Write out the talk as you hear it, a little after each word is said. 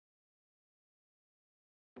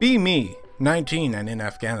Be me, 19 and in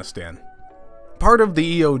Afghanistan. Part of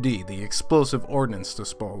the EOD, the Explosive Ordnance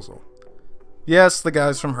Disposal. Yes, the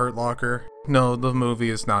guys from Hurt Locker. No, the movie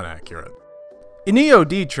is not accurate. In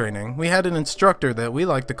EOD training, we had an instructor that we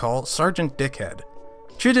like to call Sergeant Dickhead.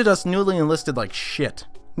 Treated us newly enlisted like shit.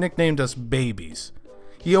 Nicknamed us babies.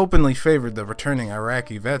 He openly favored the returning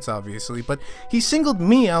Iraqi vets, obviously, but he singled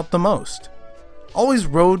me out the most. Always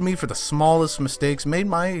rode me for the smallest mistakes, made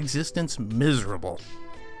my existence miserable.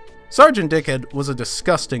 Sergeant Dickhead was a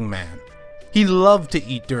disgusting man. He loved to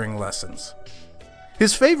eat during lessons.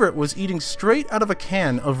 His favorite was eating straight out of a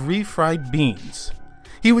can of refried beans.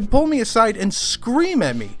 He would pull me aside and scream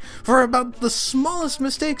at me for about the smallest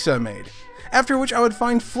mistakes I made, after which I would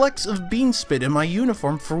find flecks of bean spit in my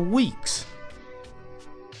uniform for weeks.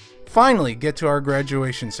 Finally, get to our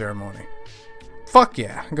graduation ceremony. Fuck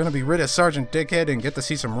yeah, I'm gonna be rid of Sergeant Dickhead and get to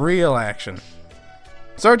see some real action.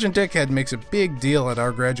 Sergeant Dickhead makes a big deal at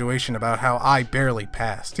our graduation about how I barely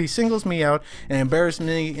passed. He singles me out and embarrasses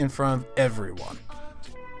me in front of everyone.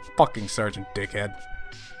 Fucking Sergeant Dickhead.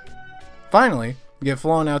 Finally, we get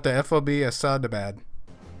flown out to FOB Assadabad.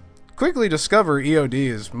 Quickly discover EOD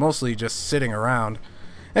is mostly just sitting around.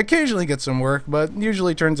 Occasionally get some work, but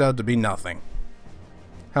usually turns out to be nothing.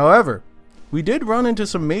 However, we did run into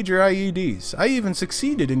some major IEDs. I even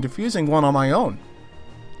succeeded in defusing one on my own.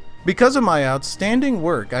 Because of my outstanding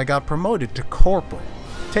work, I got promoted to corporal.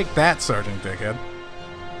 Take that, Sergeant Dickhead.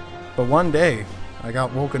 But one day, I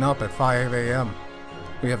got woken up at 5 AM.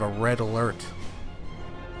 We have a red alert.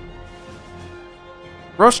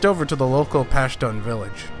 Rushed over to the local Pashtun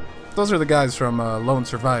village. Those are the guys from Lone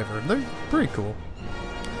Survivor. They're pretty cool.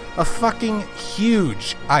 A fucking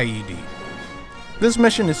huge IED. This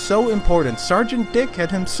mission is so important, Sergeant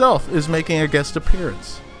Dickhead himself is making a guest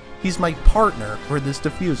appearance. He's my partner for this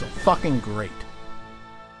defusal. Fucking great.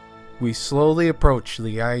 We slowly approach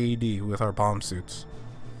the IED with our bomb suits.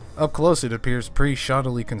 Up close it appears pretty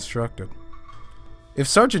shoddily constructed. If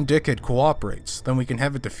Sergeant Dickhead cooperates, then we can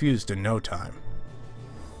have it defused in no time.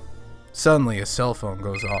 Suddenly a cell phone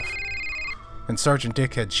goes off, and Sergeant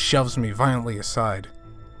Dickhead shoves me violently aside,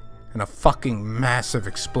 and a fucking massive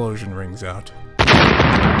explosion rings out.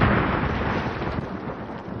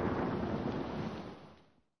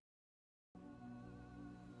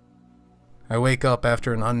 I wake up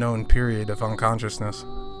after an unknown period of unconsciousness.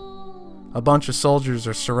 A bunch of soldiers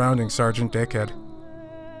are surrounding Sergeant Dickhead.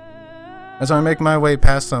 As I make my way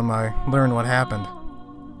past them, I learn what happened.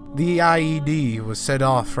 The IED was set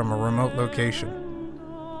off from a remote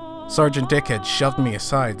location. Sergeant Dickhead shoved me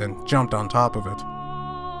aside, then jumped on top of it.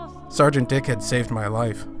 Sergeant Dickhead saved my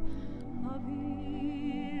life.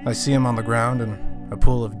 I see him on the ground in a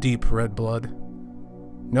pool of deep red blood.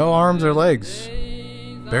 No arms or legs.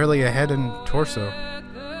 Barely a head and torso.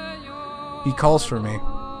 He calls for me,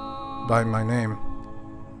 by my name.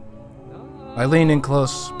 I lean in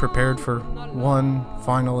close, prepared for one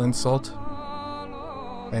final insult,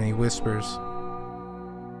 and he whispers,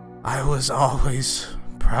 "I was always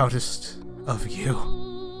proudest of you."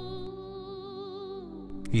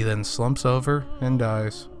 He then slumps over and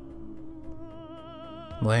dies.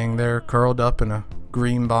 Laying there, curled up in a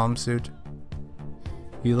green bomb suit.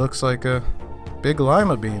 He looks like a big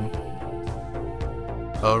lima bean.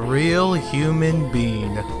 A real human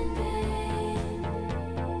being.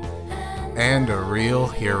 And a real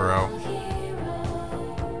hero.